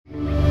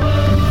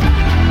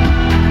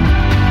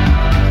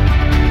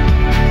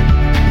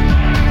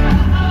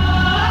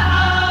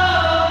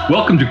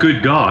Welcome to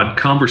Good God,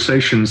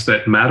 conversations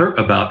that matter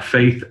about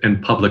faith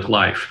and public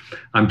life.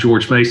 I'm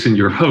George Mason,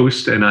 your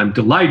host, and I'm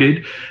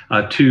delighted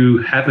to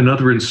have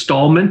another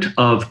installment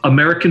of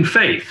American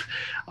Faith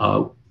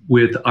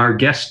with our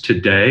guest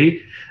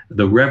today,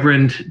 the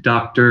Reverend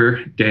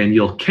Dr.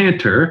 Daniel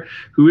Cantor,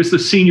 who is the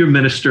senior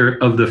minister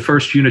of the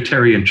First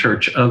Unitarian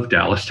Church of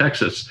Dallas,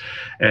 Texas.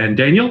 And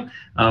Daniel,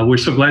 we're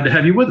so glad to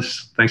have you with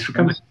us. Thanks for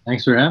coming.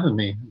 Thanks for having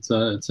me. It's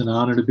an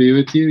honor to be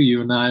with you.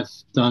 You and I have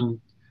done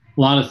a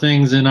lot of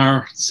things in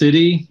our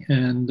city,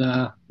 and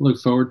look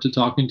forward to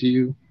talking to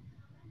you.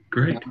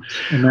 Great.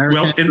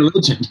 American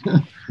religion.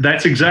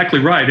 That's exactly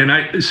right.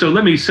 And so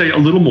let me say a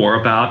little more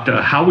about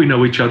how we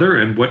know each other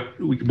and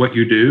what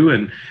you do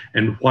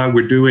and why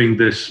we're doing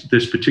this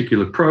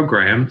particular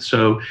program.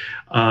 So,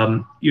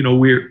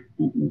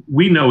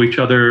 we know each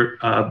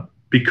other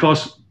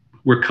because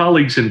we're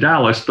colleagues in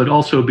Dallas, but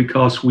also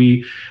because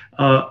we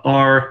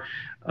are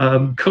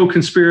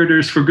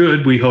co-conspirators for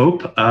good, we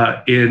hope,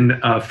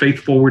 in Faith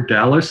Forward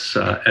Dallas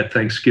at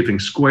Thanksgiving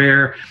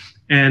Square,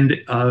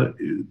 and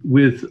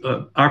with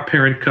our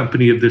parent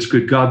company of this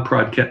Good God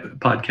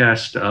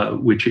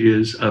podcast, which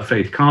is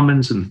Faith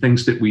Commons, and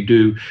things that we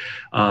do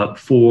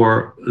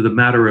for the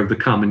matter of the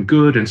common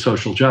good and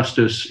social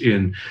justice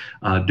in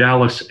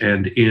Dallas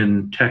and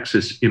in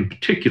Texas in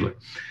particular.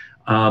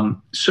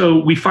 So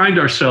we find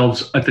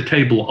ourselves at the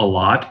table a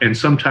lot, and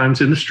sometimes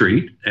in the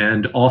street,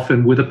 and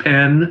often with a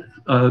pen,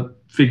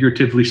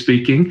 figuratively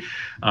speaking,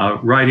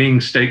 writing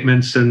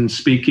statements and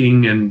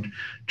speaking and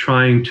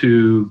trying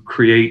to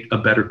create a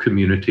better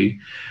community.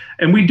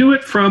 And we do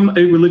it from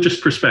a religious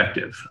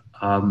perspective,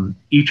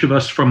 each of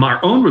us from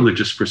our own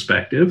religious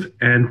perspective.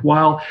 And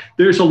while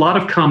there's a lot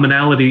of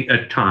commonality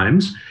at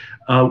times,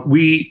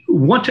 we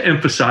want to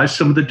emphasize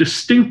some of the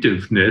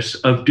distinctiveness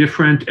of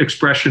different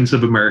expressions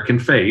of American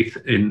faith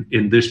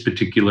in this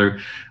particular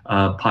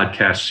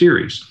podcast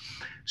series.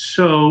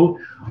 So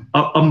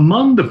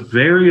among the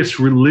various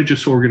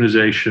religious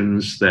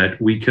organizations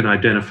that we can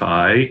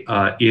identify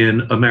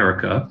in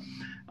America,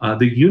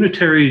 the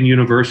Unitarian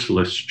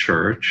Universalist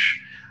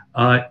Church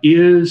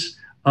is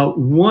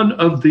one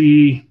of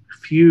the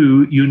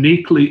few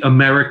uniquely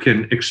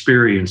American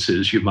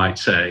experiences, you might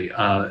say,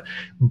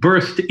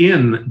 birthed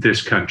in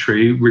this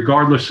country,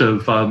 regardless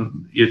of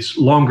its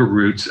longer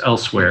roots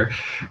elsewhere.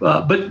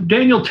 But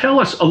Daniel, tell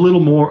us a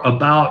little more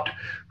about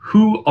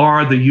who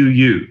are the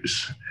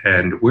UUs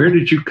and where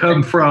did you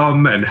come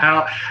from, and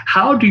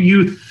how do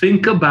you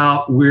think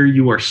about where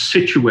you are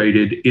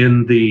situated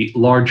in the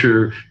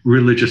larger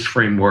religious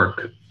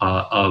framework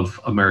of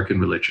American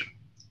religion?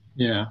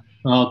 Yeah,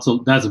 well,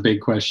 that's a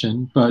big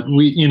question, but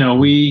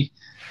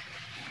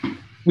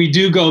we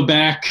do go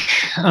back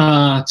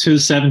to the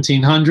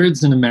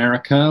 1700s in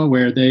America,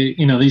 where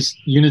these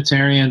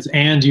Unitarians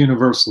and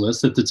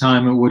Universalists, at the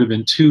time it would have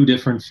been two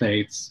different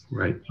faiths,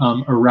 right,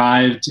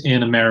 arrived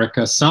in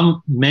America.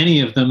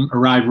 Many of them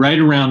arrived right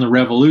around the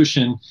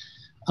Revolution,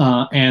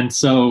 and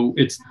so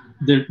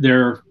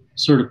their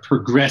sort of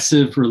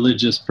progressive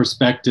religious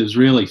perspectives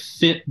really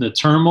fit the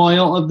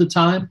turmoil of the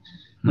time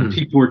when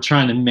people were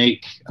trying to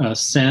make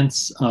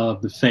sense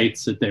of the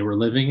faiths that they were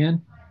living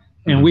in.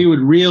 And we would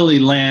really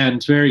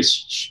land very,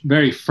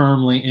 very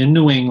firmly in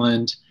New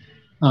England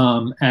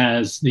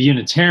as the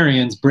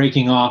Unitarians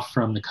breaking off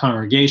from the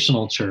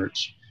Congregational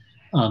Church,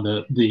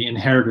 the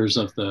inheritors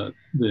of the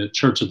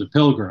Church of the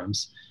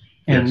Pilgrims.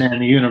 And then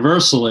the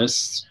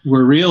Universalists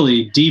were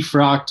really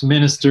defrocked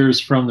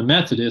ministers from the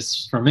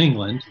Methodists from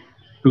England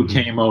who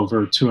came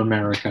over to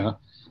America.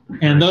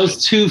 And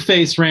those two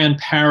faiths ran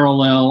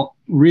parallel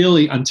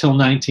really until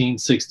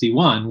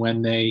 1961,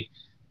 when they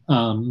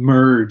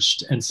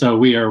merged. And so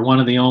we are one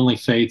of the only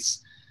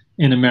faiths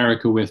in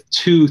America with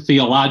two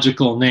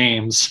theological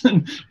names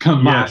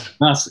combined,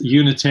 us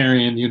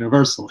Unitarian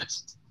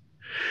Universalists.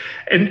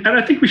 And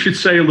I think we should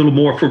say a little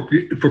more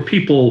for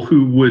people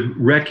who would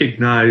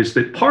recognize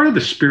that part of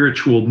the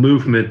spiritual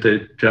movement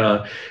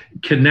that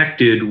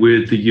connected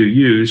with the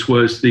UUs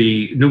was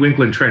the New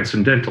England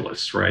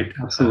Transcendentalists, right?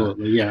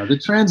 Absolutely, yeah. The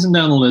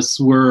Transcendentalists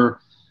were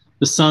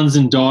the sons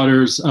and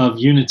daughters of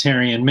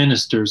Unitarian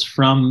ministers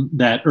from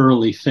that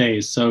early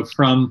phase. So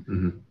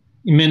from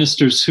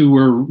ministers who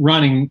were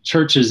running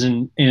churches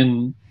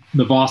in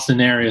the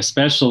Boston area,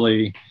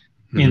 especially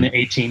in the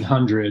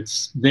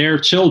 1800s, their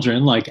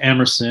children, like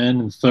Emerson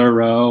and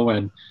Thoreau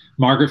and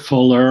Margaret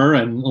Fuller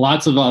and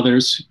lots of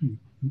others,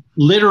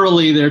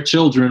 literally their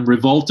children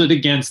revolted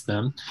against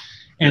them.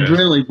 And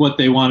really what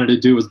they wanted to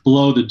do was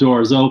blow the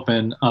doors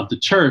open of the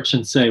church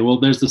and say, well,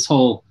 there's this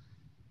whole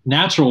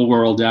natural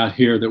world out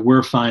here that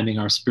we're finding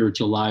our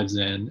spiritual lives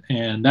in.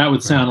 And that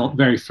would sound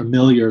very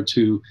familiar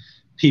to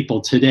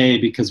people today,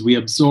 because we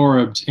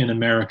absorbed in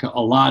America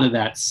a lot of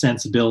that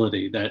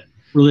sensibility that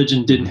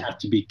religion didn't have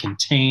to be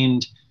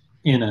contained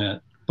in a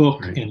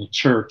book in a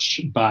church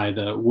by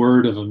the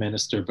word of a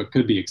minister, but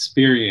could be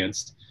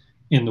experienced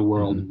in the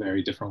world in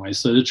very different ways.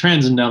 So the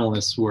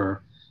Transcendentalists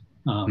were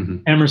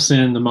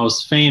Emerson, the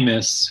most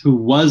famous, who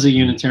was a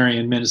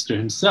Unitarian minister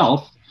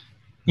himself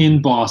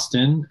in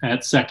Boston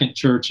at Second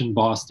Church in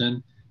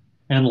Boston,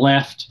 and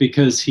left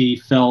because he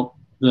felt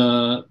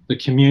the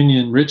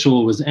communion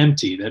ritual was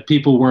empty, that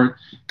people weren't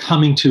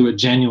coming to it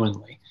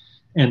genuinely.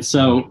 And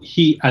so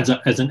he, as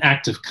an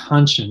act of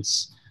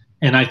conscience,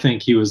 and I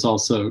think he was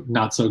also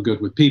not so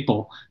good with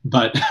people,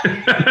 but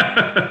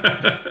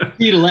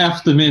he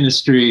left the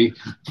ministry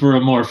for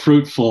a more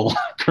fruitful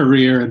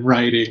career in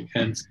writing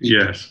and speaking.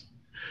 Yes.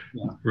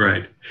 Yeah.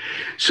 Right.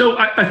 So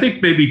I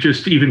think maybe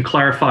just even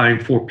clarifying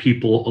for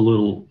people a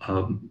little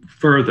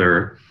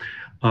further,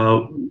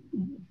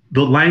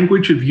 the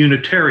language of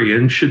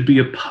Unitarian should be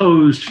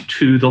opposed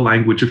to the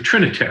language of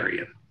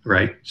Trinitarian,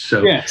 right?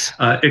 So yes.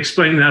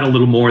 Explain that a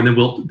little more, and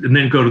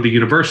then go to the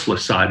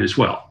Universalist side as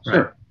well. Right?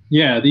 Sure.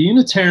 Yeah, the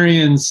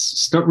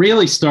Unitarians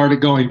really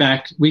started going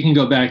back. We can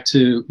go back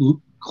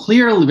to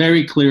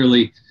very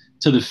clearly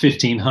to the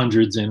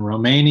 1500s in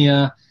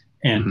Romania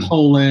and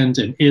Poland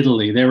and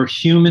Italy. They were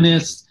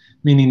humanists,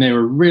 meaning they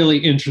were really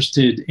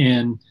interested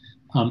in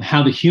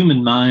how the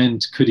human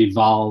mind could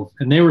evolve,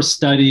 and they were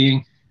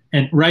studying.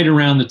 And right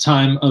around the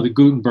time of the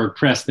Gutenberg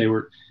press, they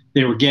were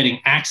getting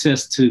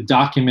access to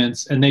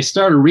documents, and they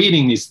started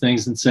reading these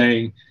things and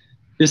saying,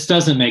 this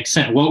doesn't make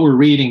sense. What we're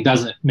reading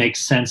doesn't make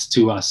sense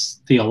to us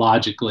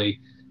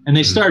theologically. And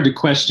they started to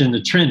question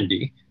the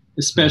Trinity,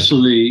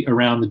 especially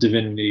around the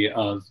divinity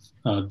of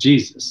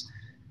Jesus.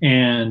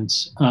 And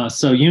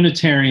so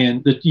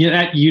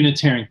that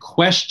Unitarian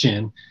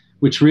question,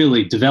 which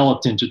really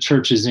developed into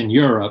churches in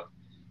Europe,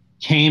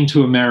 came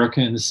to America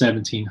in the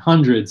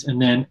 1700s,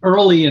 and then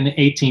early in the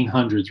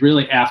 1800s,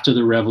 really after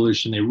the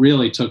Revolution, they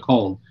really took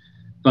hold.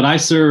 But I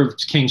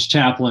served King's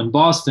Chapel in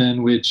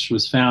Boston, which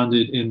was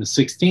founded in the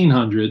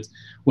 1600s,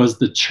 was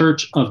the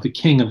Church of the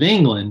King of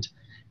England.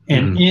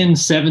 And in the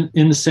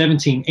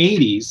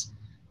 1780s,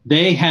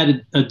 they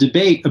had a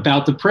debate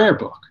about the prayer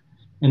book.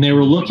 And they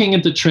were looking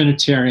at the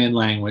Trinitarian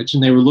language,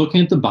 and they were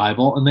looking at the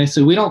Bible, and they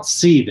said, we don't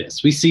see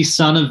this. We see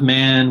Son of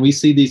Man, we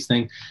see these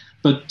things.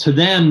 But to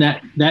them,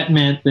 that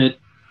meant that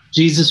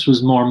Jesus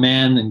was more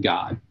man than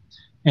God.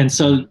 And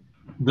so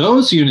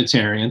those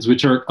Unitarians,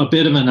 which are a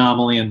bit of an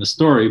anomaly in the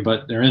story,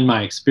 but they're in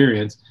my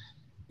experience,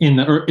 in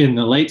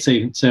the late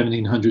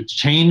 1700s,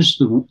 changed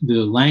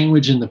the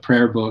language in the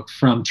prayer book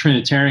from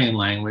Trinitarian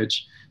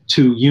language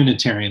to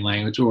Unitarian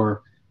language,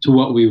 or to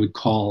what we would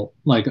call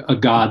like a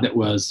God that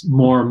was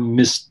more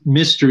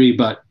mystery,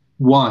 but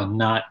one,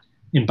 not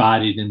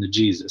embodied in the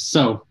Jesus.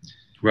 So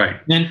right.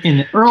 Then in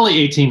the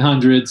early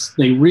 1800s,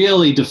 they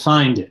really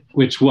defined it,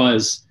 which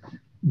was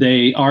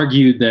they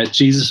argued that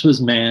Jesus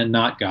was man,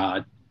 not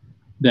God,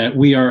 that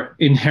we are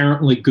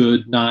inherently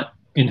good, not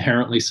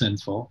inherently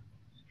sinful,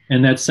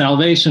 and that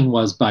salvation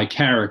was by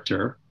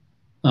character,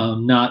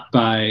 not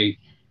by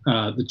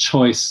the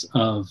choice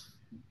of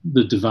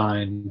the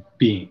divine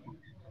being.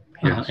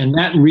 Yes. And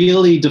that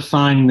really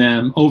defined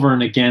them over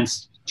and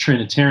against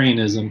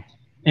Trinitarianism.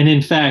 And in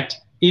fact,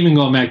 even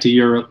going back to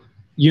Europe,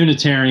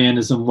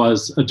 Unitarianism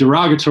was a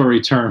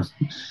derogatory term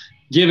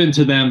given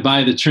to them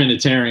by the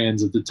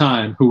Trinitarians at the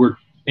time, who were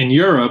in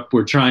Europe,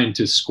 were trying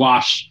to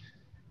squash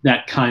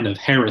that kind of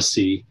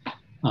heresy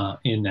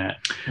in that.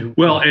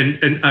 Well,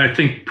 and I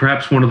think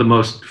perhaps one of the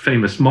most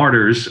famous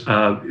martyrs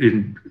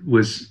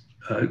was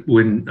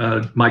when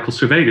Michael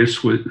Servetus,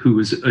 who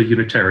was a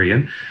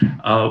Unitarian,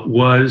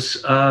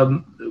 was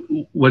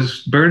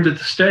burned at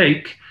the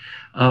stake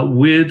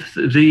with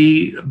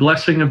the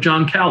blessing of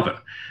John Calvin.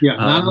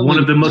 Yeah, one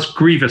of the most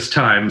grievous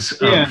times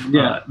of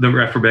the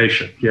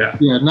Reformation. Yeah.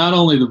 Yeah, not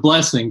only the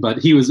blessing, but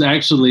he was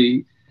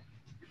actually,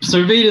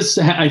 Servetus,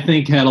 I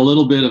think, had a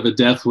little bit of a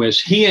death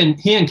wish. He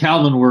and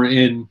Calvin were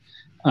in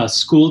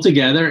school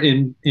together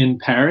in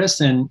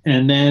Paris, and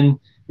then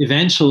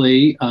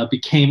eventually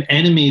became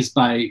enemies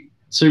by,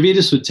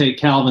 Servetus would take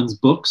Calvin's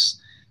books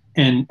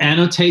and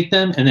annotate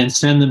them and then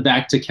send them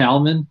back to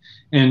Calvin,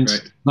 and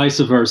vice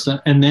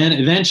versa. And then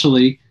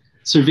eventually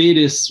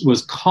Servetus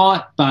was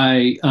caught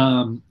by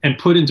and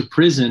put into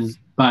prison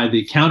by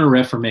the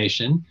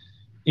Counter-Reformation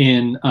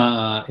in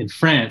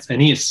France,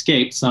 and he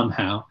escaped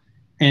somehow.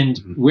 And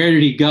where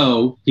did he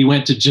go? He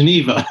went to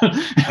Geneva,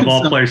 of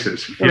all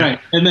places. Yeah. Right.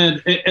 And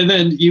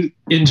then you,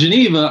 in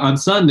Geneva on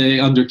Sunday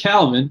under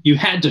Calvin, you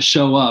had to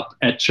show up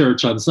at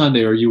church on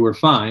Sunday or you were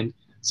fined.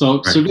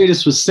 So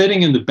Servetus was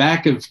sitting in the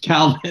back of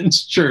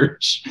Calvin's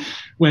church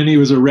when he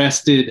was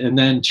arrested and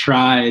then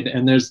tried.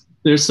 And there's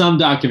some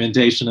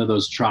documentation of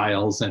those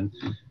trials, and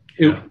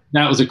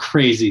that was a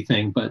crazy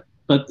thing. But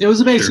it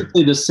was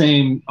basically the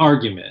same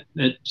argument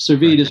that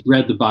Servetus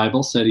read the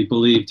Bible, said he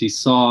believed he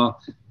saw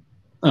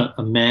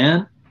a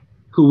man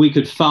who we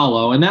could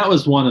follow, and that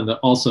was one of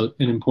also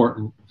an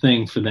important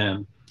thing for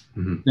them.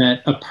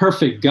 That a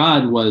perfect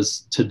God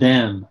was to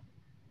them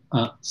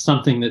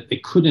something that they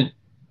couldn't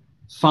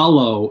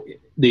follow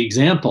the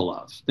example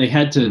of. They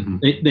had to.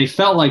 They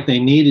felt like they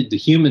needed the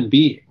human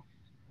being,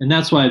 and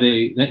that's why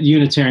that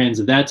Unitarians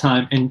at that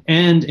time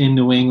and in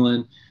New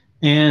England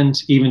and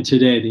even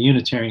today, the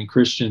Unitarian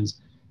Christians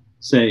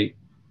say,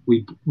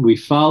 we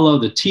follow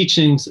the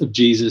teachings of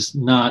Jesus,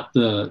 not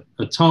the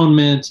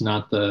atonement,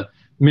 not the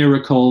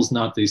miracles,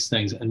 not these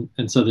things.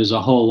 And so there's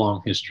a whole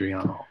long history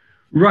on all.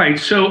 Right.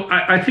 So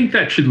I think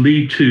that should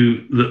lead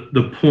to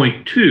the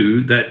point,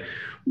 too, that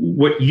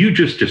what you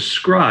just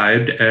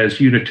described as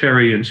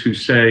Unitarians who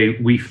say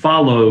we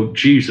follow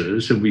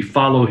Jesus and we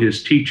follow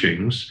his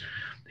teachings,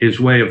 his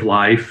way of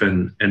life,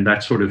 and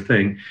that sort of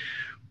thing,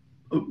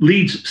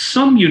 leads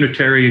some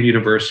Unitarian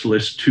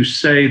Universalists to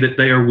say that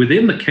they are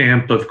within the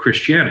camp of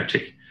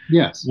Christianity.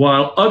 Yes.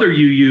 While other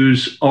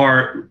UUs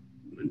are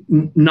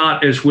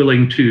not as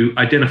willing to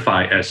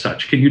identify as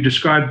such. Can you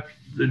describe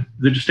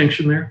the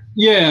distinction there?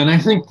 Yeah, and I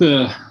think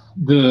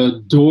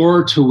the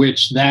door to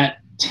which that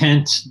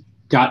tent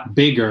got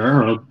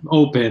bigger or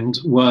opened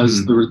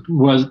was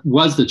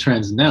the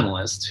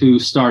Transcendentalists who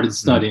started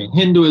studying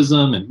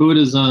Hinduism and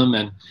Buddhism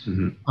and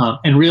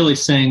really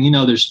saying,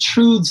 there's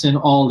truths in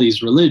all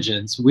these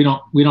religions. We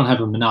don't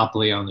have a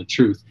monopoly on the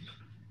truth.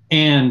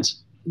 And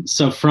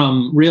so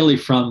from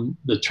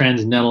the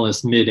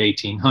Transcendentalist mid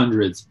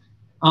 1800s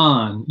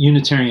on,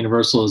 Unitarian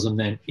Universalism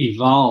then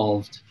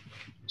evolved,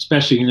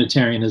 especially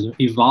Unitarianism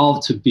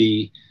evolved to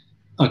be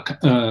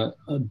a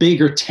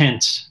bigger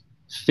tent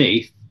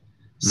faith.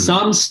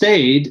 Some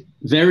stayed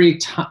very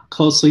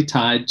closely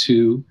tied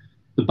to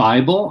the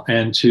Bible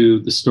and to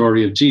the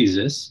story of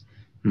Jesus.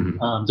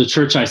 The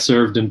church I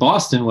served in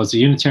Boston was a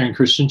Unitarian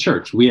Christian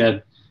church. We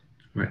had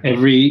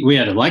we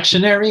had a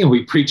lectionary and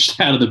we preached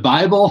out of the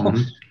Bible.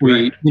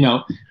 We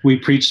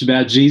preached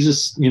about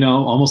Jesus,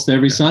 almost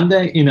every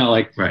Sunday,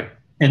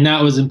 and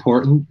that was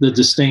important. The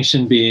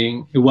distinction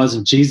being, it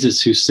wasn't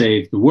Jesus who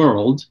saved the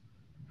world.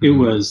 It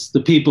was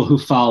the people who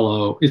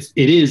follow. It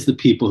is the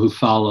people who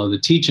follow the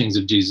teachings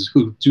of Jesus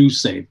who do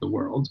save the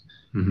world.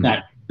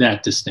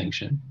 That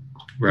distinction.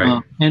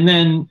 Right. And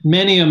then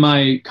many of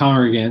my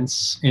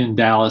congregants in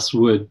Dallas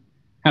would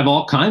have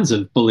all kinds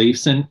of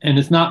beliefs, and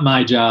it's not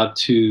my job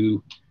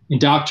to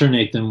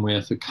indoctrinate them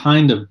with a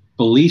kind of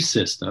belief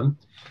system.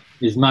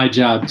 It's my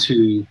job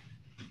to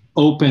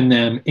open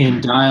them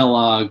in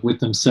dialogue with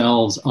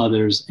themselves,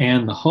 others,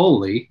 and the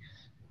holy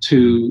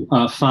to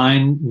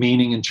find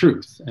meaning and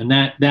truth. And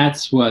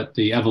that's what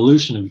the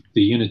evolution of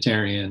the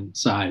Unitarian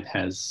side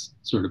has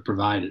sort of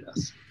provided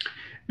us.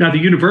 Now, the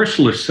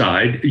Universalist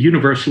side,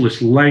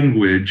 Universalist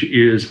language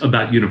is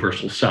about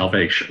universal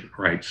salvation,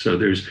 right? So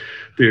there's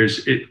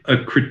a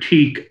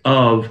critique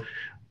of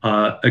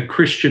a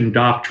Christian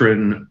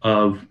doctrine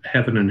of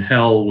heaven and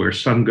hell, where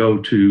some go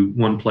to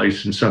one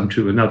place and some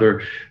to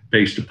another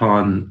based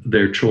upon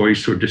their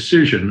choice or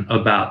decision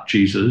about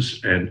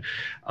Jesus. And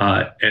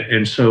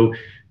so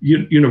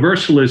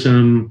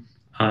Universalism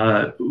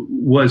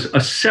was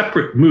a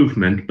separate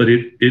movement, but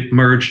it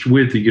merged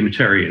with the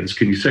Unitarians.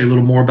 Can you say a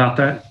little more about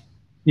that?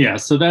 Yeah,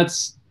 so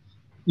there's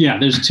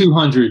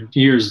 200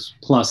 years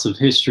plus of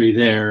history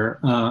there.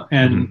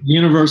 And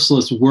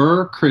Universalists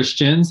were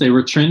Christians, they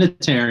were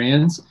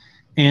Trinitarians,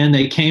 and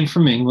they came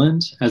from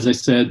England. As I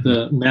said,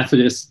 the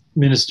Methodist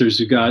ministers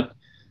who got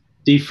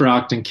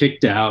defrocked and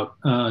kicked out.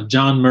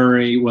 John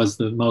Murray was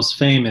the most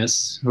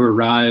famous who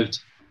arrived.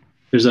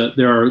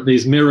 There are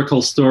these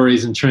miracle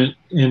stories in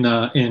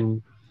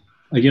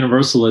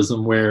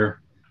Universalism where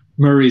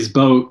Murray's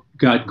boat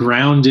got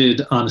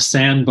grounded on a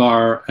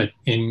sandbar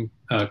in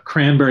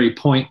Cranberry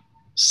Point,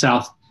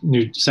 south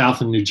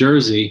of New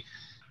Jersey,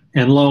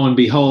 and lo and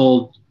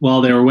behold,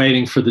 while they were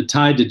waiting for the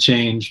tide to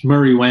change,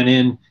 Murray went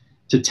in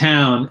to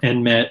town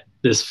and met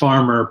this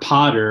farmer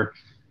potter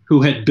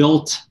who had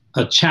built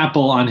a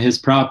chapel on his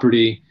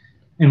property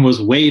and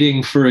was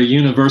waiting for a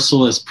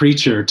Universalist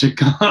preacher to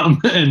come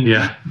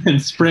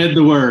and spread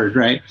the word,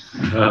 right?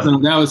 So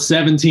that was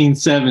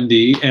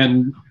 1770,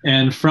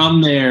 and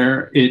from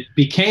there it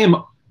became,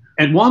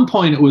 at one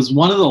point it was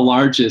one of the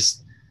largest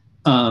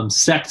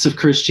sects of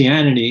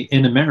Christianity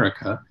in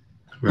America,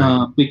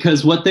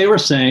 because what they were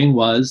saying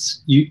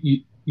was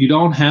you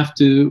don't have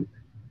to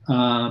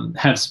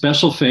have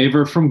special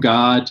favor from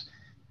God.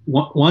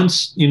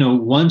 Once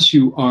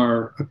you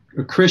are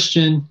a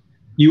Christian,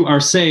 you are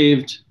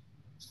saved,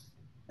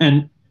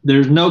 and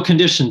there's no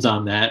conditions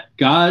on that.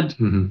 God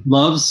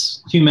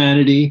loves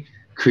humanity,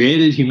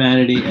 created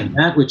humanity, and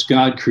that which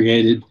God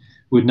created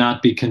would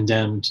not be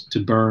condemned to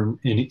burn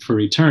for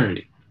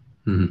eternity.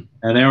 And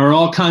there were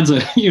all kinds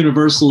of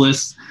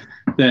Universalists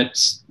that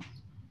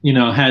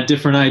had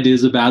different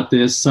ideas about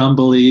this. Some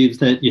believed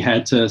that you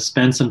had to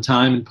spend some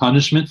time in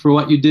punishment for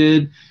what you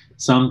did.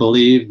 Some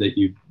believed that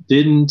you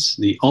didn't.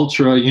 The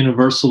ultra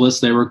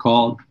Universalists, they were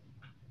called,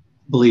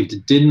 believed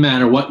it didn't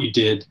matter what you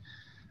did.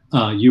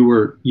 You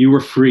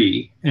were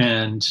free,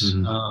 and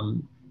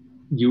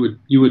you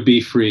would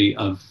be free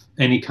of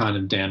any kind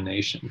of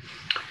damnation.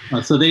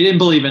 So they didn't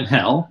believe in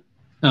hell,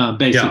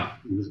 basically,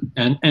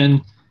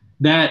 and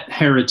that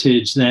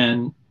heritage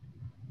then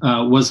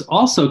was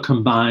also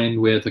combined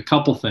with a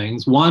couple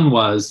things. One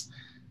was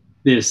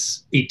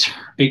this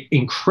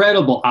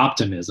incredible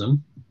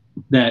optimism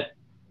that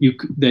you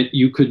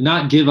could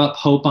not give up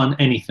hope on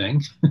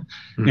anything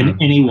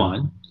and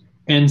anyone.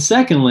 And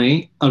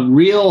secondly, a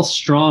real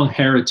strong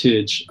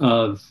heritage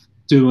of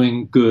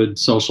doing good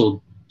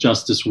social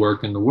justice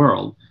work in the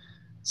world.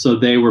 So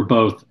they were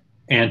both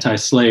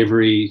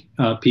anti-slavery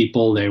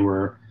people. They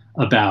were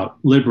about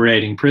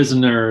liberating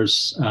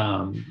prisoners,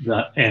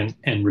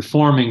 and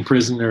reforming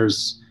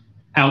prisoners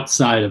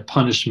outside of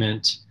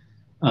punishment.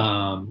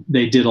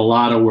 They did a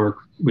lot of work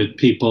with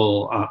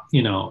people,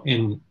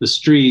 in the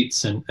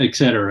streets and et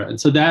cetera. And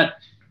so that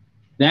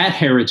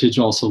heritage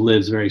also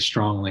lives very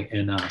strongly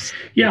in us.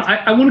 Yeah,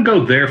 I want to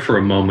go there for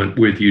a moment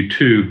with you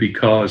too,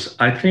 because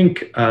I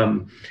think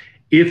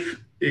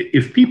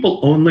if people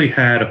only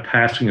had a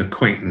passing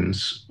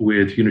acquaintance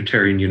with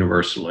Unitarian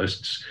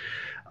Universalists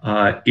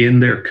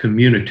in their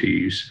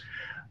communities,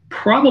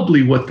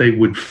 probably what they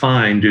would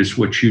find is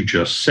what you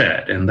just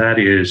said, and that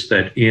is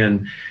that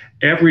in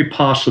every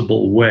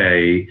possible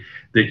way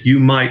that you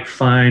might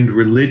find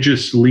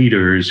religious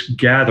leaders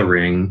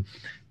gathering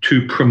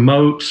to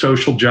promote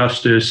social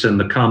justice and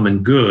the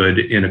common good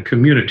in a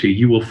community,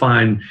 you will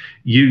find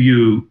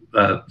UU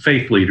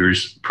faith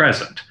leaders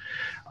present.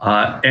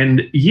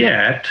 And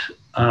yet,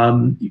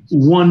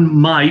 one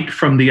might,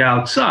 from the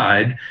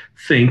outside,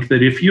 think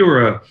that if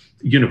you're a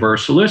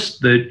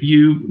Universalist, that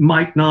you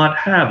might not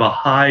have a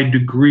high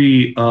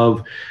degree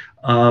of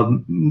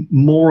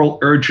moral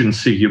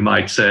urgency, you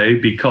might say,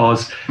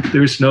 because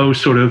there's no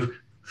sort of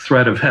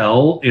threat of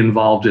hell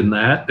involved in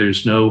that.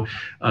 There's no,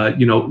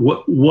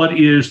 what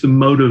is the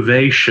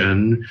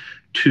motivation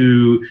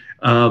to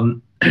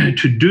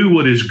do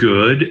what is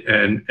good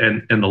and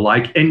the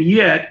like, and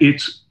yet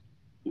it's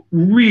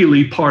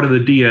really part of the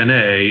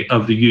DNA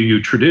of the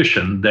UU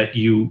tradition that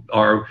you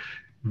are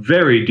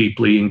very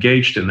deeply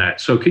engaged in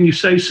that. So can you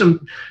say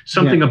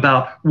something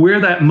about where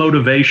that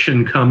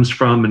motivation comes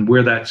from and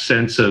where that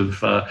sense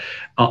of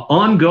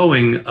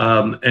ongoing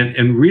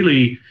and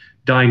really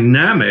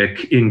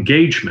dynamic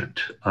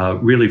engagement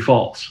really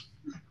falls?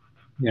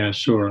 Yeah,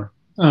 sure.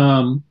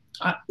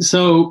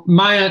 So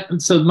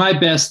my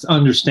best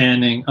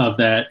understanding of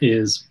that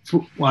is,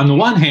 on the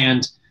one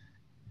hand,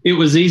 it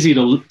was easy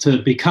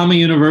to become a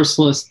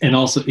Universalist and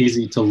also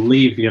easy to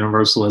leave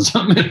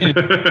Universalism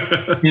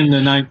in the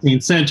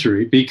 19th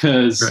century,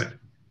 because,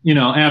 right,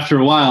 after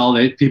a while,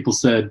 people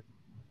said,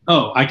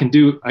 "Oh, I can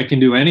do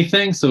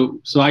anything,"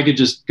 so I could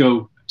just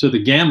go to the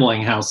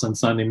gambling house on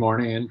Sunday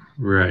morning,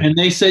 and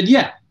they said,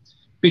 "Yeah,"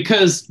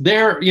 because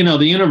the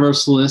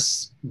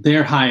Universalists,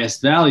 their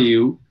highest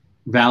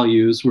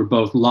values were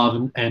both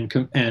love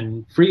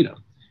and freedom,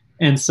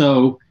 and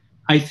so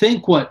I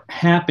think what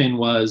happened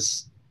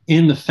was,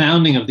 in the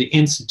founding of the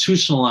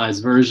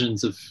institutionalized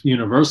versions of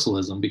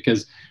Universalism,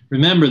 because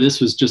remember,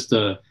 this was just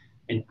an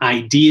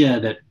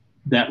idea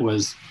that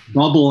was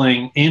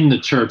bubbling in the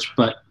church,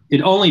 but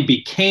it only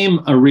became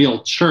a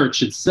real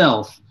church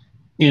itself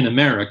in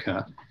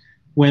America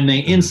when they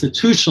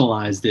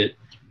institutionalized it.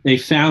 They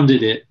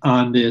founded it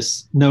on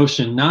this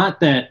notion, not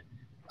that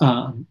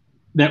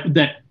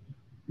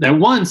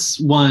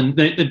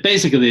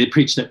basically they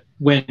preached that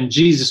when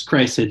Jesus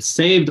Christ had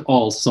saved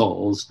all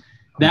souls,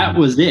 that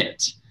was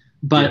it.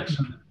 But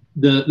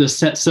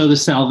yes, the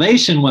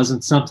salvation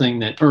wasn't something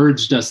that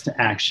urged us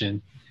to action.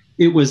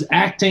 It was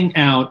acting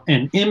out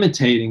and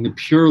imitating the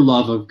pure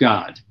love of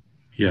God.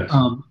 Yes.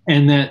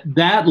 And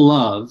that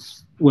love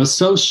was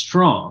so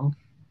strong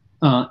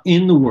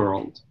in the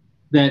world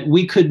that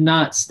we could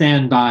not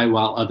stand by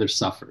while others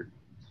suffered.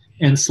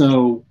 And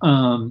so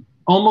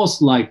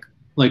almost like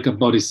a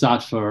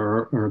bodhisattva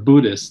or a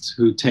Buddhist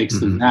who takes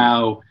the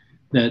vow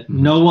that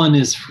no one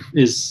is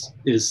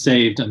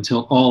saved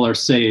until all are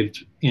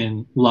saved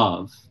in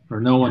love, or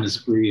no one is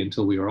free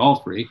until we are all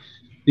free.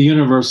 The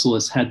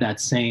Universalists had that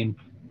same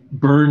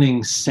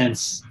burning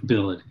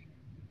sensibility.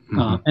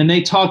 And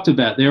they talked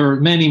about, there are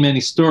many,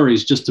 many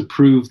stories just to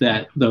prove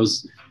that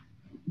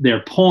their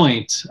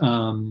point.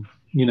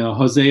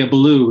 Hosea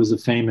Ballou, was a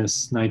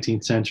famous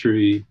 19th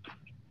century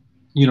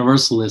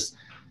Universalist,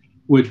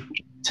 would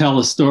tell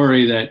a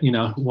story that,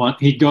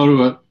 he'd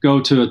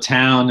go to a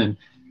town, and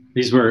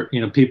these were,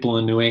 people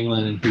in New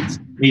England, and he'd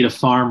meet a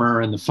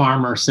farmer, and the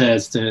farmer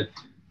says to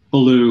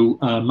Ballou,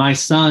 "My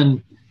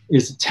son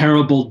is a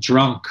terrible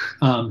drunk.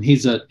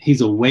 He's a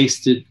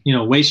wasted,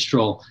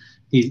 wastrel.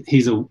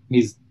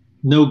 He's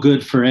no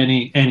good for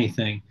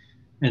anything."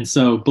 And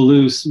so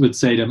Ballou would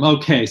say to him,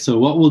 "Okay, so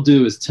what we'll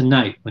do is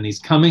tonight, when he's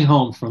coming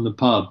home from the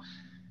pub,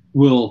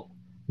 we'll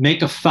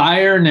make a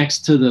fire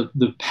next to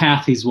the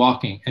path he's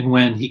walking. And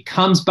when he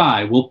comes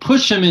by, we'll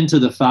push him into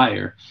the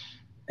fire."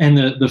 And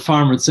the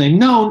farmer would say,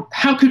 "No,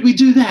 how could we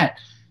do that?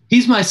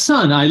 He's my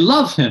son. I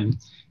love him."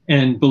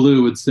 And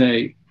Ballou would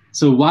say,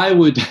 "So why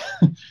would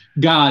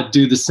God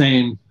do the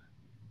same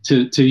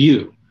to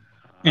you?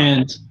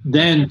 And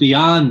then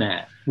beyond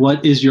that,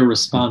 what is your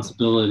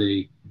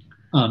responsibility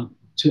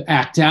to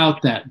act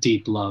out that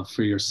deep love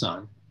for your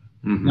son,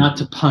 not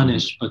to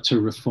punish, but to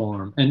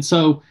reform?" And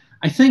so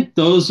I think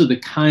those are the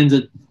kinds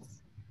of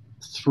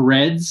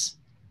threads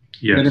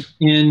that are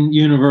in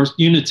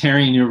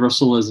Unitarian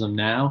Universalism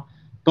now,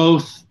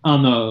 both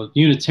on the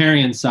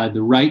Unitarian side,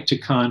 the right to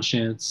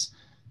conscience,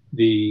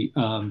 the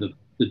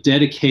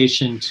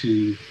dedication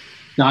to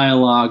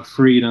dialogue,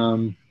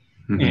 freedom,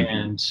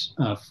 and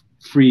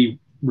free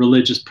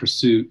religious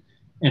pursuit,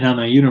 and on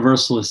the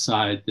Universalist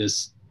side,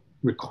 this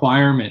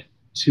requirement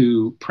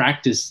to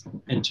practice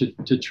and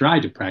to try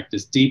to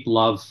practice deep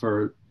love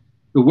for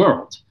the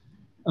world.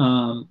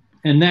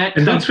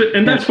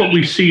 That's what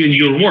we see in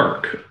your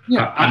work.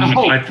 Yeah,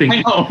 I think.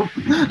 I hope.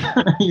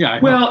 Yeah.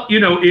 Well,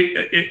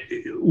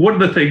 one of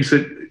the things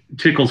that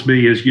tickles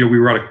me is, we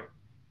were on a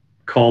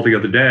call the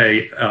other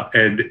day,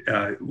 and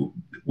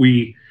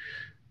we,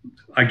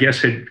 I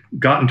guess, had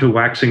gotten to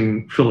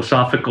waxing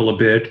philosophical a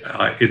bit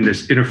in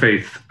this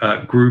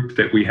interfaith group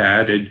that we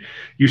had, and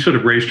you sort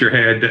of raised your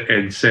hand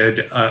and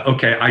said,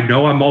 "Okay, I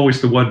know I'm always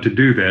the one to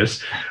do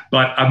this,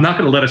 but I'm not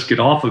going to let us get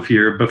off of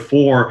here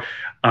before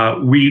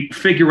we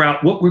figure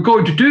out what we're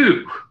going to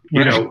do.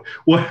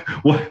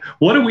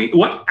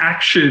 What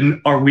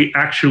action are we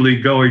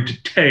actually going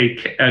to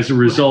take as a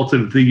result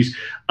of these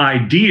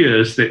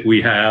ideas that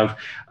we have?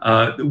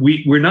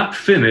 We're not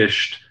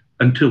finished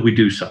until we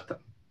do something."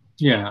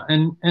 Yeah,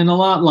 and a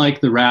lot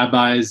like the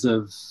rabbis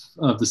of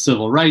the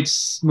civil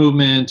rights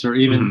movement, or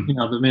even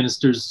the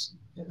ministers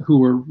who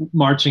were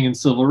marching in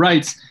civil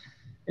rights,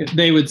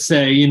 they would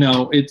say,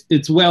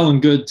 it's well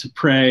and good to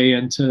pray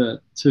and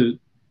to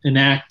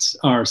enact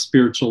our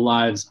spiritual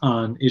lives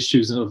on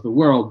issues of the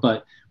world,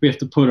 but we have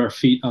to put our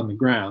feet on the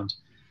ground,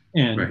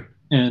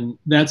 and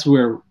that's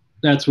where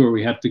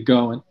we have to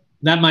go. And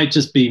that might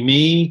just be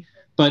me,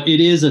 but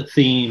it is a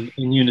theme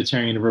in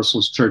Unitarian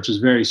Universalist churches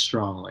very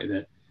strongly,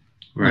 that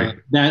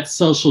that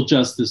social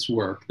justice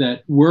work,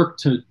 that work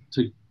to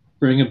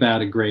bring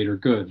about a greater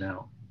good.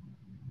 Now,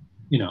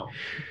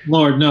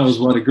 Lord knows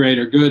what a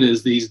greater good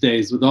is these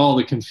days with all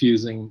the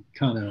confusing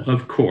kind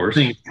of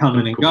things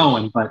coming and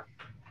going. But,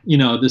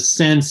 the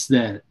sense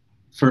that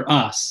for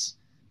us,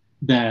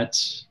 that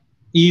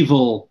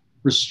evil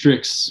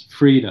restricts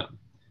freedom,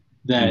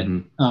 that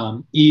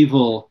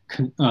evil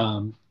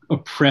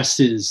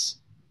oppresses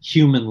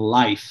human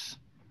life,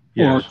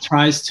 or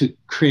tries to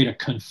create a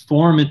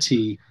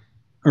conformity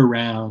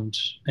around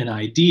an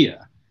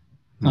idea,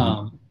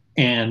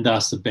 and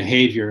thus a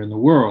behavior in the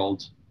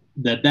world,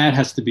 that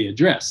has to be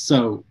addressed.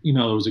 So,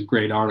 there was a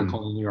great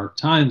article in the New York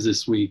Times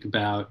this week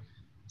about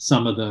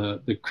some of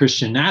the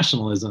Christian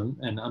nationalism,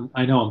 and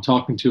I know I'm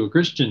talking to a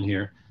Christian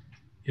here,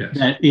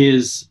 that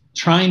is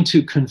trying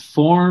to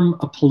conform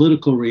a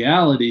political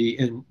reality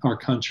in our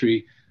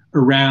country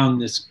around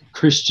this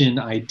Christian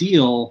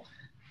ideal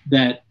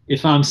that,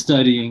 if I'm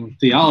studying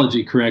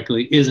theology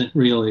correctly, isn't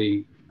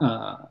really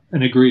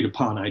an agreed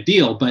upon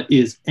ideal, but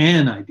is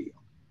an ideal.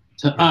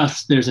 To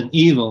us, there's an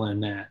evil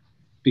in that,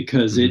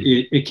 because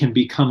it can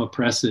become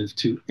oppressive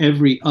to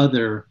every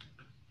other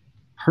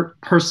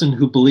person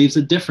who believes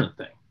a different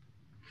thing.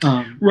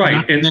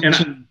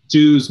 And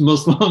Jews,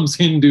 Muslims,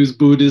 Hindus,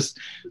 Buddhists,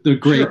 the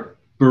great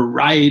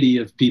variety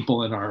of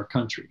people in our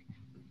country.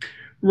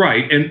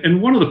 Right,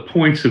 and one of the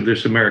points of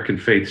this American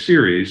Faith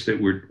series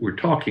that we're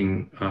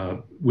talking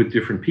with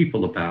different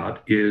people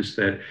about is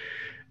that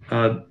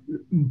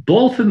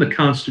both in the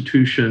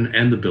Constitution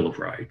and the Bill of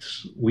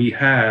Rights, we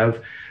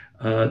have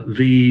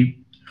the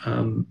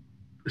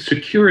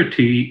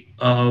security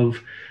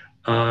of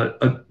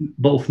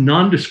both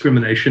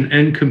non-discrimination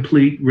and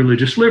complete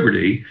religious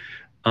liberty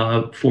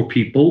for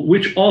people,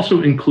 which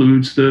also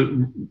includes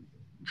the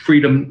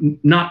freedom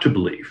not to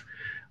believe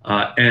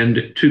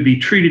and to be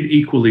treated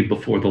equally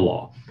before the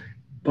law.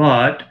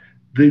 But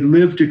the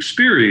lived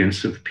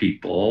experience of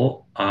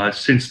people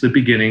since the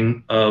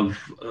beginning of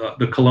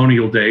the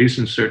colonial days,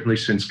 and certainly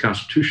since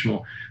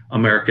constitutional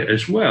America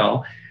as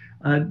well,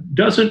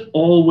 doesn't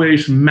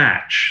always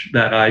match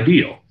that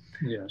ideal.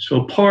 Yeah.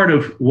 So part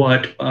of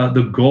what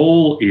the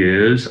goal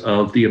is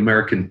of the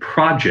American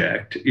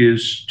project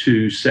is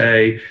to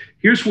say,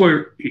 here's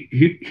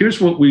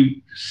what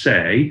we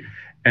say,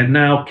 and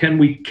now can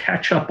we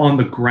catch up on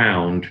the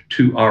ground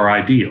to our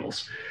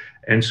ideals?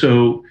 And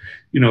so,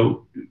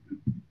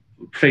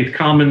 Faith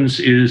Commons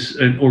is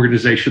an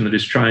organization that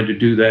is trying to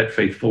do that,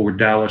 Faith Forward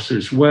Dallas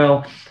as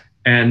well.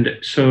 And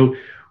so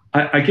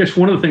I guess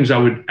one of the things I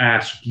would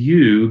ask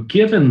you,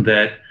 given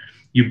that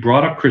you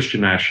brought up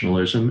Christian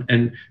nationalism,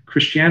 and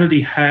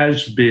Christianity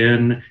has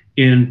been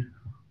in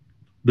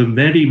the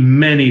many,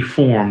 many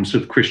forms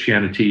of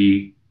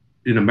Christianity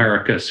in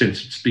America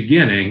since its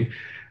beginning,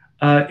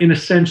 in a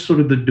sense, sort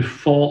of the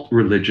default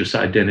religious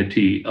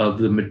identity of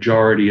the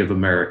majority of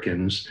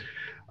Americans,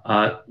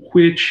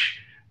 which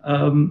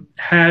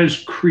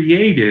has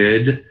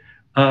created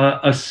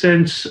a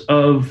sense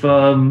of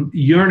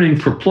yearning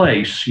for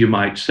place, you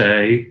might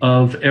say,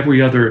 of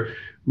every other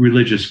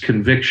religious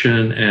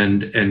conviction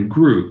and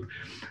group.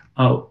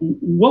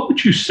 What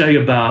would you say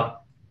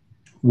about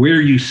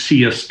where you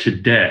see us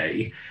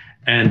today?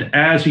 And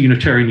as a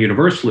Unitarian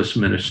Universalist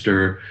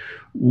minister,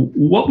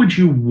 what would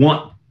you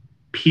want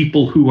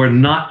people who are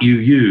not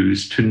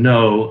UUs to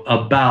know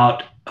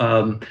about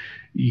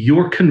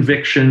your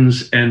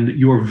convictions and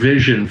your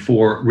vision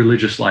for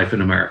religious life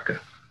in America?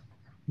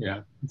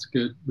 Yeah, that's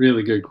good.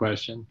 Really good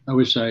question. I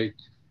wish I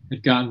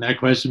had gotten that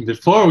question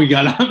before we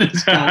got on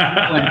this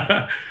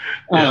call.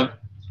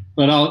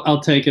 But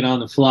I'll take it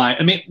on the fly.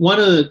 I mean, one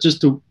of the,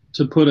 just to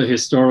put a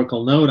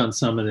historical note on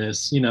some of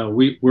this,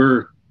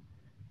 we're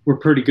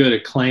pretty good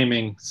at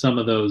claiming some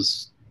of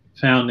those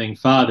founding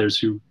fathers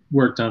who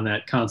worked on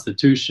that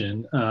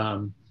Constitution.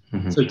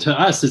 So to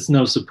us, it's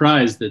no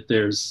surprise that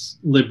there's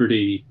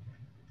liberty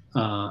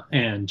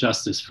and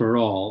justice for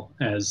all,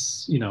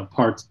 as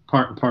part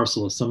and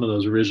parcel of some of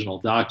those original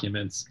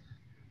documents.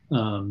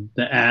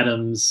 The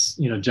Adams,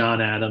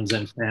 John Adams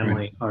and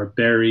family are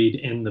buried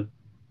in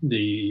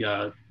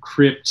the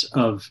crypt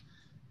of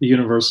the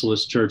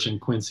Universalist Church in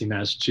Quincy,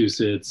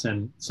 Massachusetts,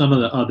 and some of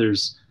the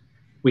others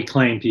we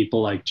claim,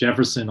 people like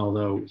Jefferson,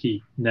 although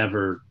he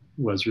never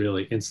was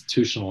really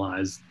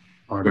institutionalized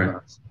part of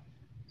us.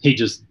 He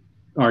just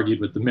argued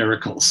with the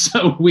miracles.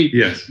 So we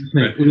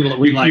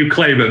you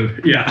claim him.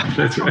 Yeah,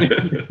 that's right.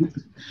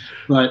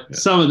 But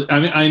some of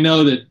I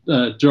know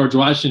that George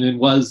Washington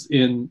was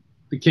in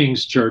the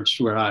King's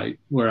Church where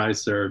I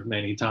served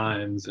many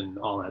times and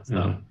all that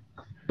stuff.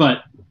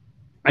 But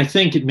I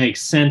think it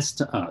makes sense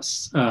to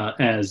us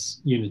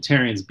as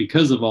Unitarians,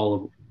 because of all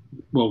of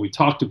what we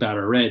talked about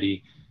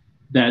already,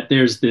 that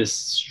there's this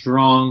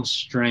strong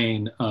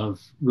strain of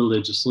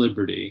religious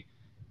liberty.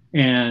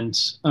 And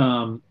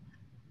to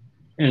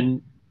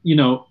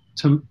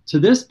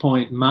this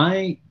point,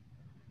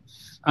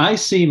 I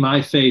see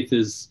my faith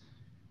as,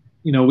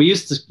 we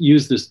used to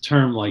use this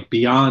term like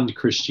beyond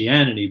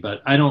Christianity,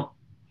 but I don't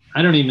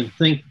even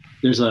think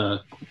there's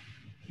a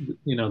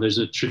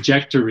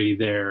trajectory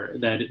there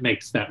that it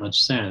makes that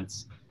much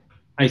sense.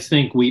 I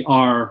think we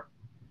are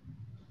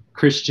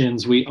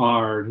Christians, we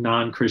are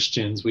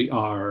non-Christians, we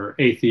are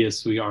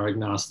atheists, we are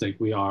agnostic,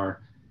 we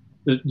are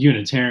the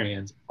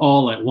Unitarians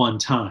all at one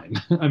time.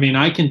 I mean,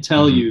 I can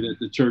tell you that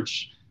the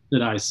church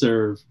that I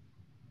serve,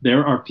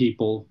 there are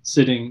people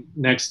sitting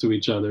next to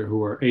each other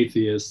who are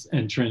atheists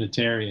and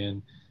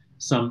Trinitarian.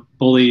 Some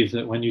believe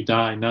that when you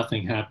die,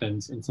 nothing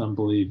happens, and some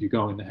believe you're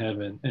going to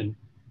heaven, and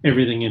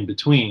everything in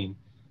between.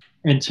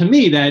 And to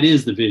me, that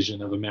is the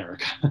vision of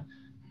America,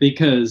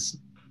 because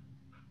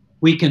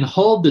we can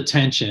hold the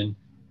tension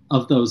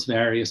of those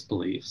various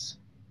beliefs.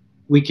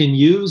 We can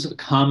use a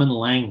common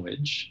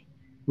language,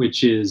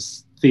 which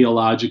is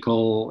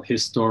theological,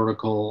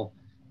 historical,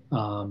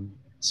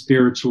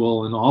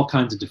 spiritual, in all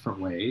kinds of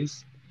different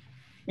ways.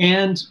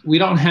 And we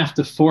don't have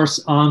to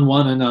force on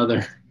one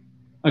another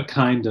a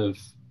kind of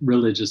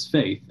religious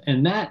faith.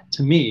 And that,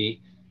 to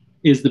me,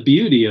 is the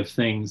beauty of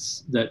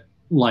things that,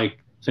 like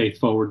Faith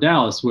Forward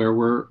Dallas, where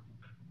we're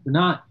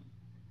not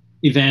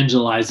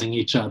evangelizing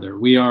each other.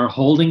 We are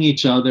holding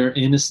each other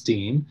in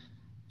esteem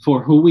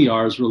for who we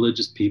are as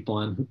religious people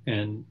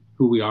and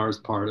who we are as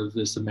part of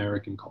this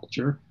American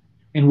culture.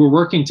 And we're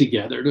working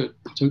together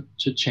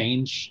to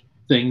change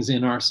things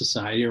in our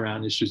society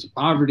around issues of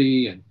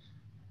poverty and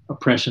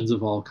oppressions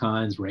of all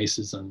kinds,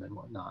 racism and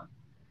whatnot.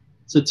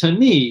 So to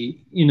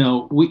me,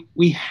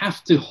 we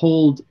have to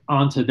hold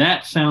onto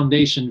that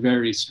foundation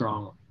very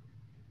strongly.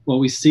 What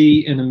we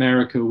see in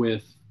America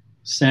with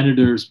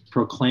senators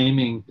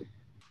proclaiming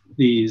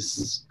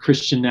these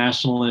Christian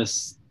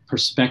nationalist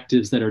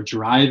perspectives that are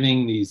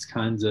driving these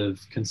kinds of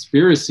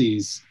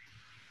conspiracies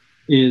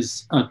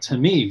is, to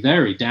me,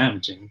 very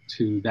damaging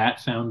to that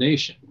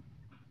foundation.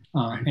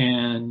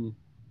 And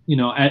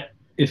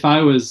if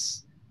I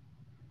was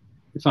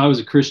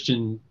a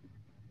Christian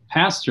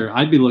pastor,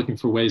 I'd be looking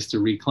for ways to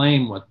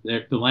reclaim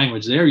the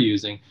language they're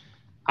using.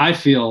 I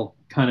feel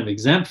kind of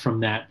exempt from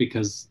that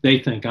because they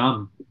think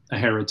I'm a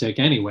heretic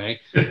anyway.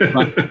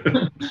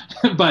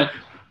 But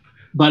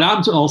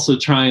I'm also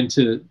trying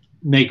to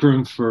make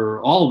room for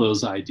all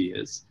those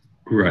ideas.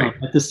 Right.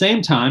 At the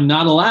same time,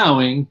 not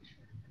allowing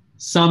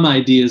some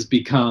ideas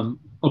become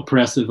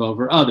oppressive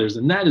over others.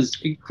 And that is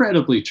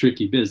incredibly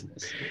tricky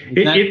business.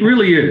 It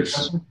really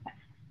is.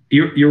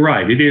 You're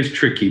right. It is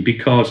tricky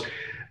because,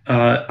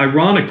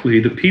 ironically,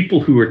 the people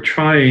who are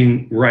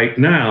trying right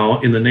now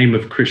in the name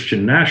of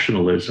Christian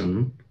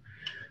nationalism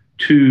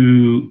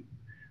to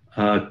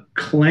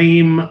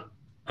claim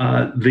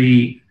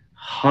the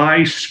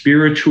high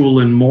spiritual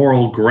and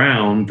moral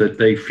ground that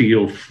they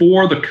feel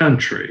for the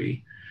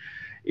country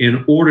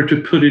in order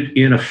to put it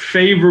in a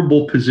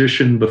favorable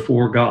position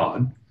before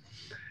God,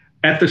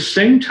 at the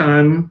same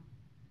time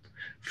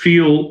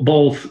feel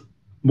both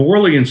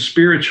morally and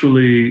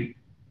spiritually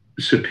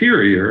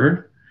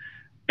superior,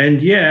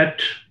 and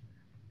yet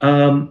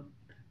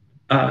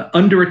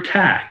under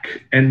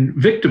attack and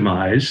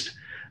victimized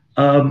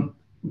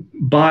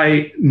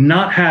by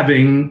not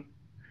having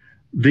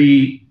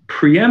the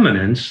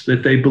preeminence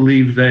that they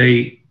believe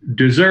they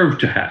deserve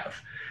to have.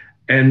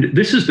 And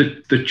this is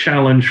the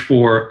challenge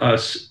for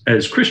us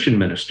as Christian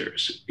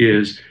ministers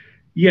is,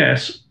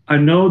 yes, I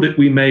know that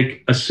we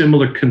make a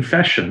similar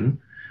confession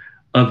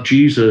of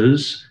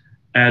Jesus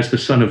as the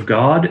Son of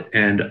God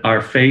and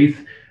our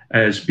faith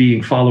as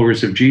being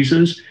followers of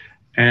Jesus.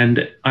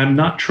 And I'm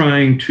not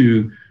trying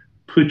to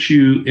put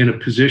you in a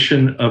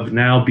position of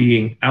now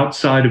being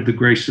outside of the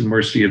grace and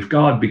mercy of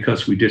God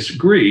because we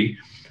disagree.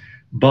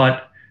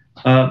 But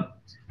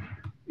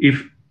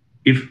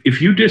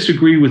if you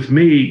disagree with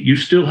me, you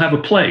still have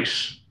a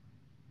place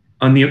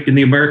in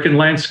the American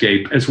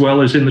landscape as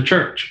well as in the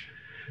church.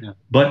 Yeah.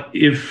 But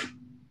if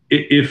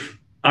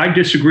I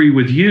disagree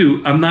with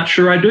you, I'm not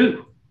sure I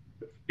do.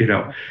 you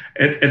know,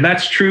 and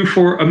that's true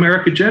for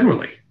America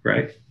generally,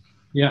 right?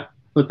 Yeah,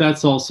 but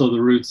that's also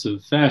the roots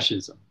of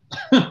fascism.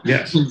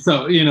 Yes.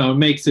 So, it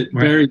makes it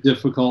very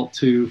difficult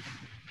to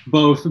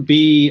both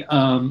be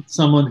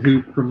someone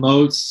who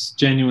promotes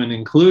genuine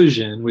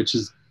inclusion, which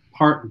is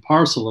part and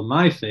parcel of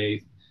my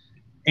faith,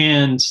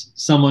 and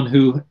someone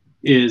who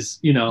is,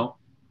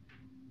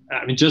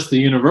 just the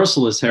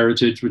universalist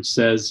heritage, which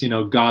says,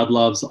 God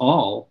loves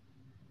all.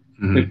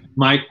 Mm-hmm.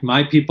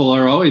 My people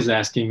are always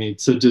asking me,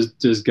 so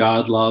does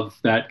God love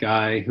that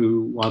guy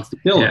who wants to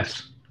kill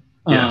us?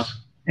 Yes.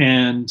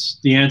 And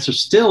the answer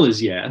still is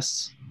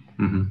yes.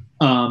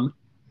 Mm-hmm.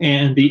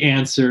 And the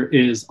answer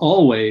is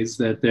always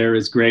that there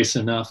is grace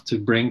enough to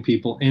bring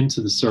people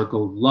into the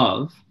circle of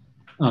love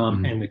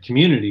and the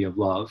community of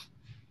love,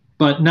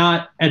 but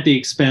not at the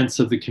expense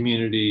of the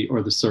community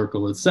or the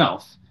circle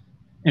itself.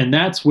 And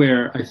that's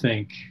where I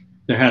think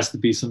there has to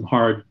be some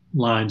hard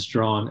lines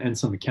drawn and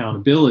some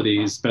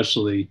accountability,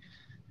 especially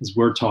as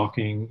we're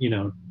talking,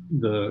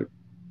 the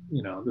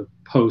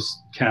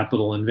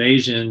post-Capitol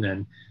invasion,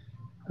 and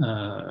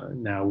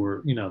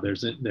now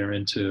they're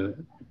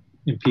into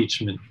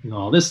impeachment and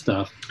all this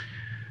stuff.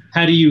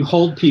 How do you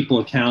hold people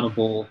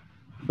accountable,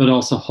 but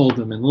also hold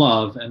them in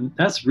love? And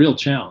that's a real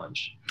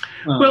challenge.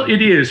 Well,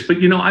 it is, but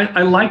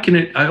I liken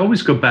it. I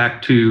always go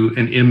back to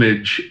an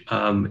image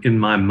in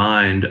my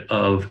mind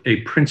of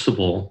a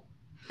principal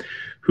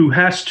who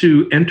has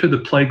to enter the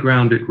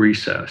playground at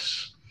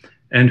recess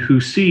and who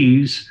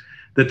sees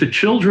that the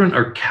children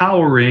are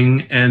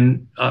cowering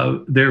and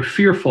they're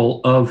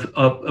fearful of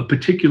a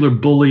particular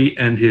bully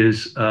and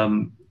his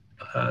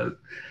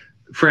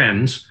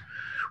friends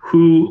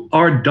who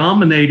are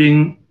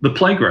dominating the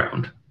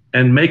playground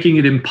and making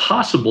it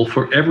impossible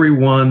for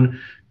everyone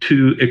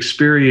to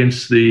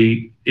experience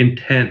the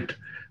intent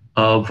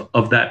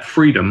of that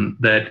freedom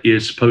that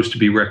is supposed to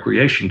be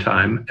recreation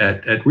time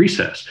at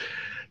recess.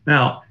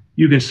 Now,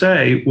 you can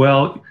say,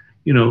 well,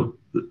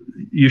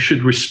 you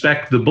should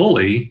respect the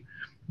bully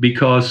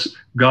because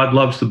God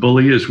loves the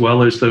bully as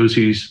well as those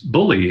he's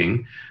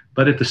bullying.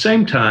 But at the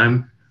same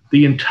time,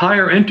 the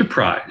entire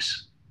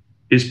enterprise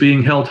is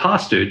being held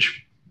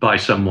hostage by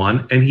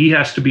someone, and he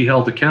has to be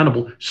held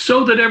accountable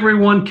so that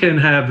everyone can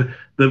have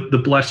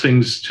the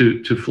blessings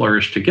to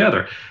flourish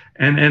together.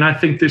 And I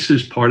think this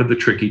is part of the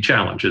tricky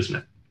challenge, isn't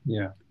it?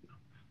 Yeah.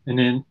 And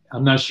then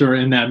I'm not sure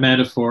in that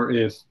metaphor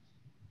if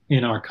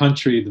in our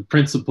country the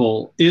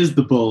principal is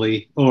the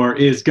bully or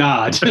is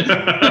God.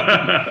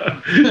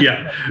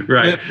 Yeah,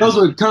 right. Those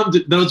would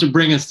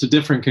bring us to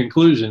different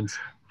conclusions.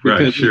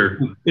 Right, sure.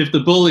 If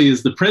the bully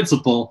is the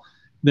principal,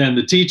 then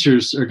the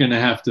teachers are going to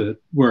have to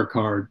work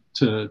hard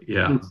to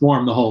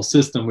reform the whole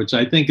system, which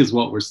I think is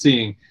what we're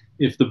seeing.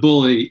 If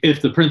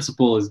the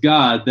principal is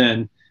God,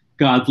 then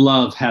God's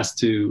love has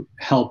to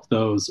help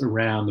those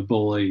around the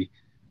bully,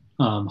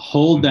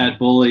 hold that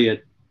bully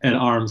at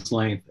arm's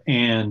length,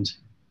 and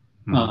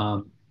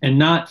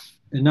not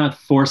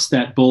force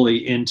that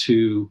bully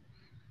into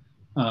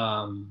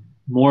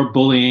more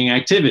bullying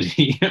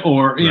activity,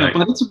 or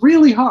but it's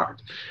really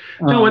hard.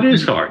 No, it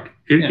is hard.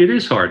 It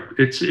is hard.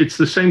 It's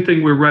the same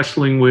thing we're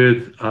wrestling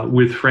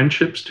with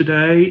friendships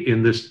today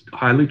in this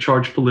highly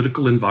charged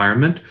political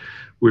environment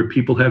where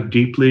people have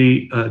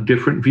deeply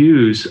different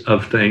views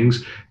of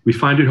things. We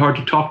find it hard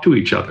to talk to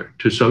each other,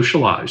 to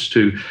socialize,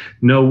 to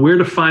know where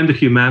to find the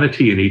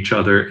humanity in each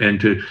other, and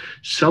to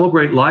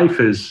celebrate life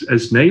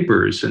as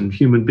neighbors and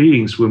human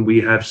beings when we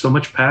have so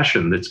much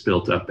passion that's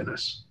built up in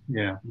us.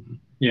 Yeah.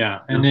 Yeah.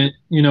 And it,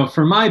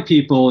 for my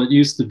people, it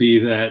used to be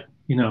that,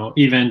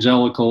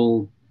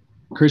 evangelical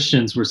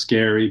Christians were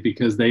scary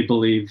because they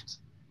believed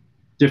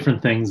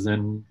different things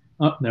than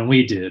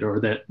we did, or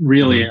that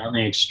really on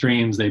the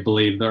extremes they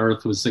believed the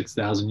earth was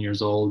 6,000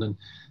 years old and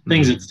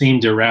things that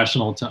seemed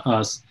irrational to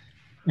us.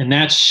 And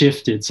that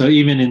shifted. So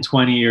even in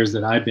 20 years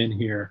that I've been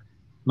here,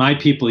 my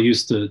people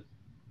used to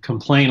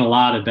complain a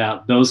lot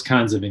about those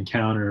kinds of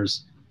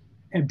encounters,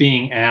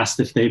 being asked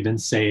if they've been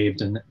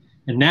saved. And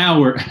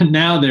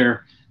now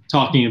they're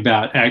talking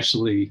about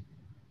actually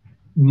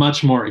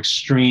much more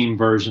extreme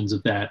versions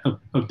of that,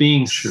 of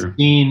being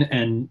seen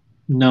and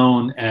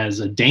known as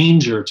a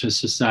danger to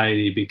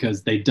society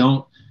because they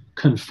don't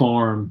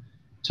conform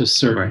to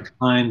certain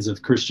kinds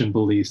of Christian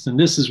beliefs. And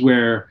this is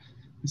where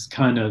this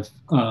kind of,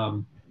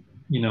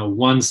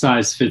 one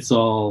size fits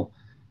all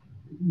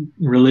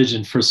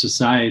religion for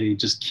society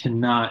just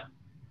cannot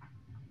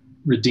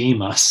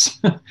redeem us.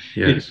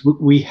 Yes.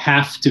 We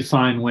have to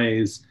find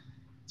ways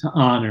to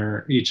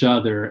honor each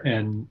other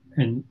and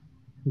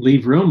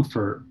leave room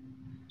for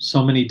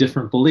so many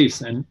different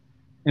beliefs. And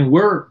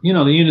we're,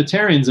 the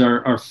Unitarians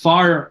are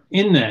far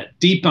in that,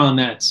 deep on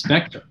that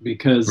spectrum,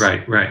 because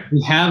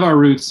we have our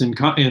roots in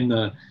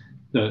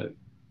the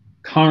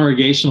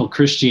congregational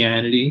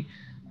Christianity,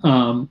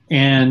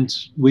 and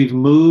we've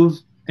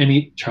moved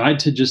and tried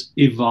to just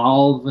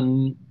evolve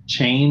and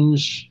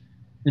change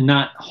and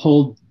not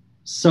hold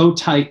so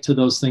tight to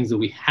those things that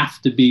we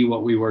have to be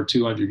what we were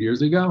 200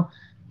 years ago.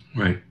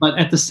 Right. But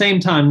at the same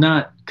time,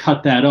 not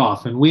cut that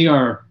off. And we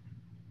are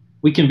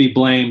we can be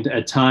blamed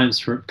at times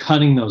for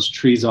cutting those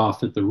trees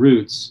off at the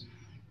roots,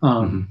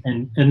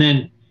 and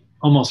then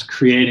almost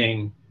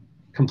creating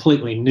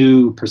completely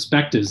new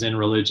perspectives in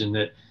religion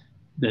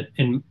that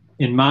in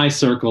my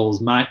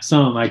circles,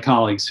 some of my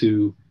colleagues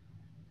who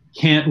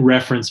can't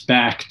reference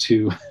back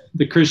to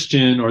the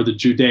Christian or the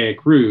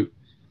Judaic root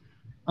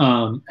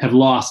have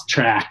lost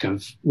track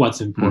of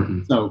what's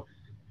important.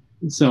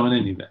 So in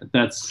any event,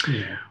 that's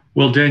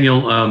Well,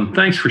 Daniel,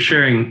 thanks for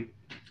sharing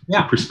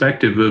the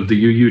perspective of the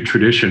UU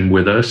tradition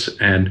with us.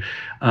 And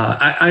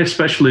I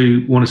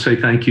especially want to say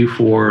thank you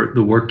for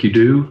the work you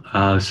do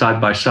side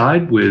by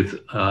side with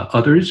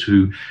others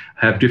who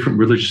have different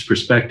religious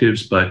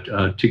perspectives, but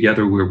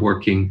together we're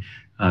working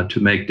to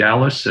make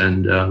Dallas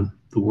and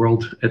the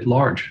world at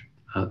large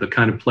the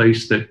kind of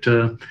place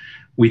that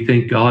we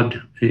think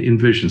God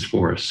envisions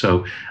for us.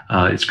 So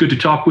it's good to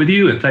talk with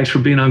you, and thanks for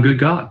being on Good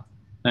God.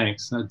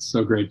 Thanks. That's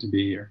so great to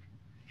be here.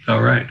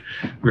 All right.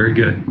 Very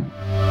good.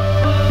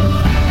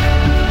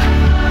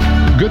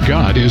 Good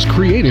God is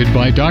created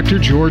by Dr.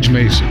 George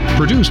Mason,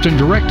 produced and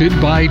directed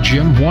by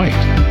Jim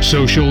White.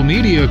 Social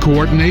media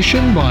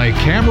coordination by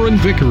Cameron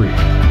Vickery.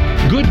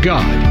 Good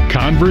God,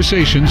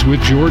 Conversations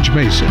with George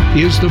Mason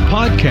is the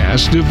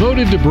podcast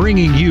devoted to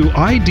bringing you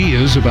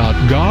ideas about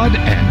God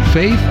and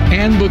faith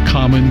and the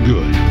common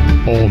good.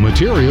 All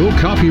material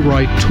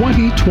copyright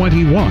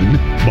 2021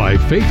 by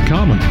Faith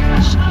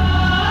Commons.